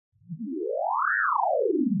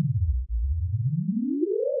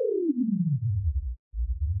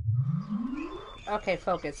Okay,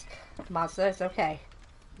 focus. Monster, it's okay.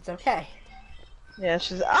 It's okay. Yeah,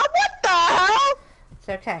 she's. Oh, what the hell? It's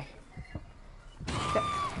okay.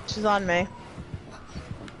 She's on me.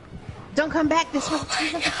 Don't come back this way.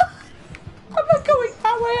 I'm not going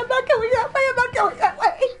that way. I'm not going that way. I'm not going that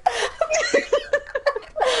way.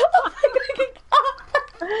 Oh my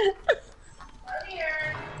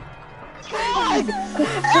God.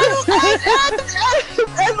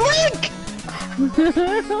 And Link!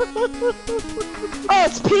 Oh,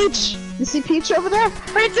 it's Peach! You see Peach over there?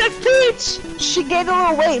 Princess Peach! She gained a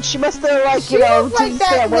little weight. She must have, like, she looks like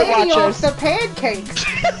that lady off the pancakes.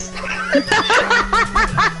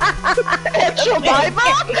 Aunt Jemima?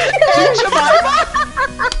 Aunt Jemima?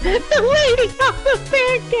 The lady off the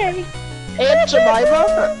pancake! Aunt Jemima?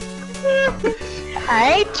 I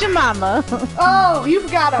ain't your mama. Oh,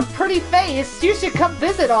 you've got a pretty face. You should come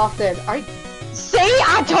visit often. See,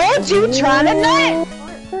 I told you, try to nut.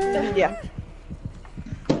 Yeah.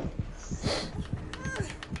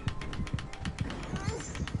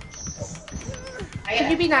 Can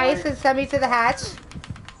you be nice and send me to the hatch,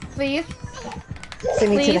 please?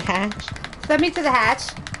 Send me to the hatch. Send me to the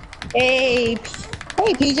hatch. Hey,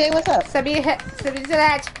 PJ, what's up? Send me to the hatch. Send me to the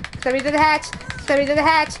hatch. Send me to the hatch. Send me to the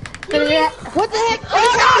hatch. What the heck? Oh,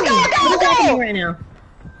 What's happening right now?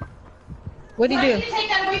 What'd he do? Oh my Hey,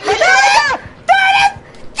 God.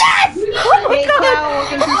 Cal,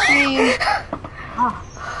 welcome to stream.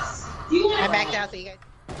 I backed out so you guys.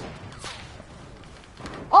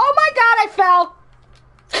 Oh my God, I fell.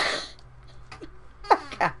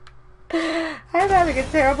 God. I'm having a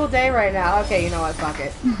terrible day right now. Okay, you know what? Fuck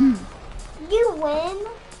it. You win.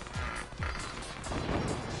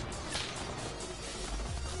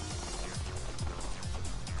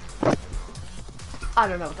 I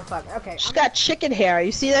don't know what the fuck. Okay. She's got chicken hair.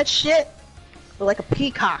 You see that shit? Like a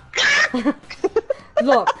peacock.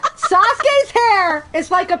 Look, Sasuke's hair is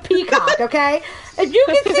like a peacock, okay? If you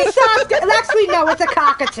can see Sasuke... Actually, no, it's a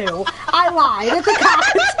cockatoo. I lied. It's a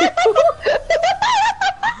cockatoo.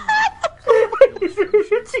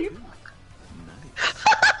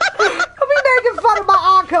 I'll be making fun of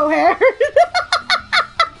my Anko hair.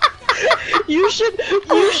 You should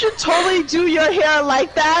totally do your hair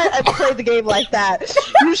like that and play the game like that.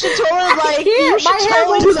 You should totally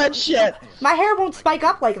do that shit. My hair won't spike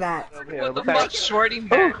up like that. What the fuck, Shorty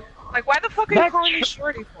man? Like, why the fuck are you calling me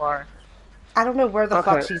Shorty for? I don't know where the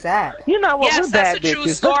fuck she's at. You know what? Yes, we're that's bad a true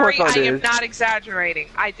bitches. story. Let's work on I am this. not exaggerating.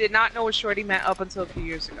 I did not know what Shorty meant up until a few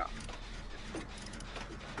years ago.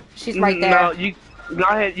 She's right there. No, you go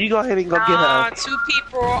ahead. You go ahead and go get her. Two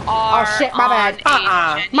people are. Oh shit, my bad.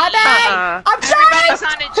 Jenny. My bad. I'm sorry. Everybody's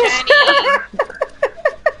on a Jenny.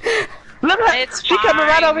 Look at her. It's She coming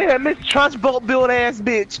right fine. over here, Miss Trunch Bolt build ass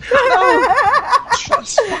bitch.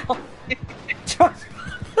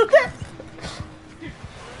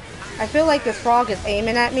 I feel like this frog is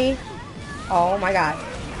aiming at me. Oh my god.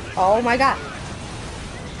 Oh my god.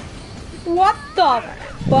 What the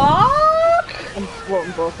fuck? I'm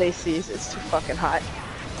floating both ACs. It's too fucking hot.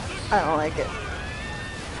 I don't like it.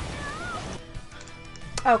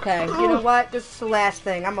 Okay, you know what? This is the last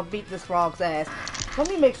thing. I'm gonna beat this frog's ass. Let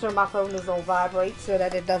me make sure my phone is on vibrate so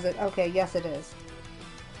that it doesn't. Okay, yes it is.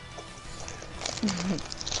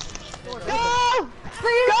 Go!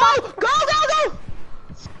 Please, Go! Go! Go!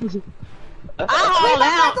 leave my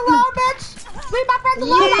friends alone, bitch! Leave my friends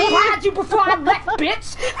alone! I lied you before I left,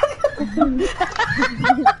 bitch!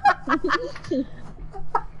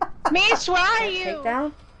 Miss, where are you?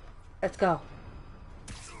 Takedown. Let's go.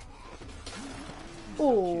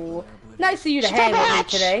 Ooh, nice of you to hang with me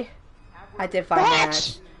today. I did find the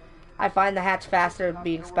hatch. I find the hatch faster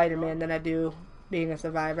being Spider-Man than I do being a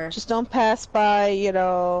survivor. Just don't pass by, you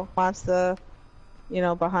know, monster, you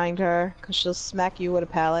know, behind her, because she'll smack you with a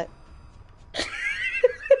pallet.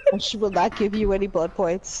 And she will not give you any blood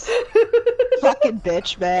points. Fucking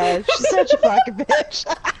bitch, man. She's such a fucking bitch.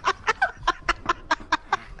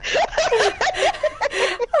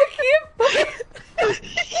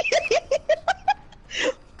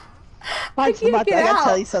 I gotta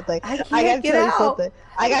tell you something. I gotta tell you something.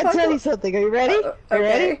 I gotta tell you something. Are you ready? Are you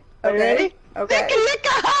ready? Are you ready? Okay.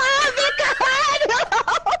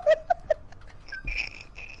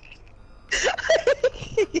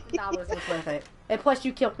 $1 was worth it. And plus,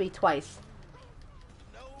 you killed me twice.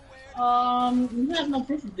 You have no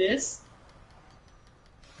proof of this.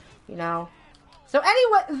 You know. So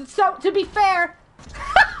anyway, so to be fair.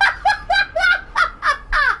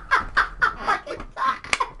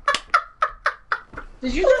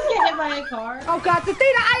 Did you just get hit by a car? Oh God, Athena,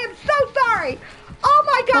 I am so sorry. Oh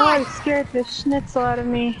my God. Oh, it scared the schnitzel out of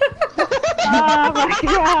me. Oh my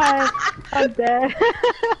God. I'm dead.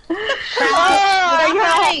 Stop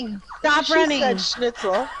running! Stop she running! said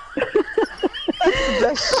schnitzel. That's the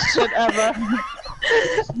best shit ever.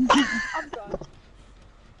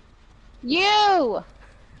 You!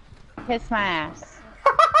 Kiss my ass.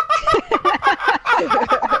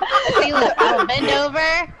 See, look, I'll bend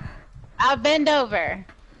over. I'll bend over.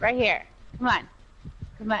 Right here. Come on.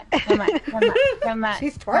 Come on, come on, come on, come on.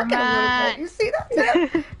 She's twerking come a little on. bit. You see that,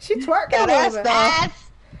 Tim? She's twerking a That ass little bit. though. Ass,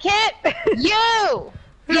 Kit, you!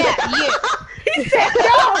 Yeah, you. He said no!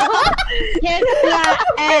 Kiss my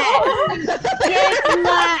ass. Kiss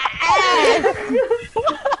my ass.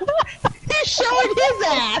 He's showing his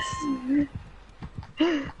ass.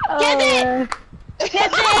 Kiss it.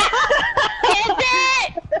 Kiss it. Kiss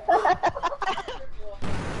it.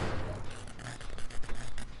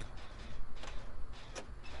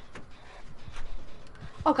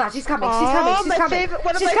 Oh god, she's coming, she's Aw, coming, she's my coming. favorite-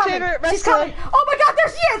 one of she's my coming. favorite She's wrestler. coming. Oh my god, there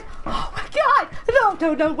she is! Oh my god! No,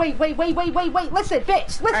 no, no, wait, listen, bitch,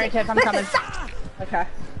 listen, Alright, Tiff, I'm listen, coming. stop! Okay.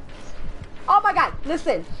 Oh my god,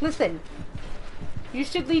 listen. You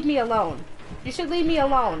should leave me alone. You should leave me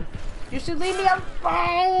alone. You should leave me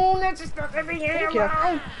alone. It's just not leaving me Thank you.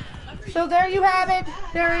 alone. So there you have it.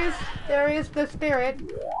 There is the spirit.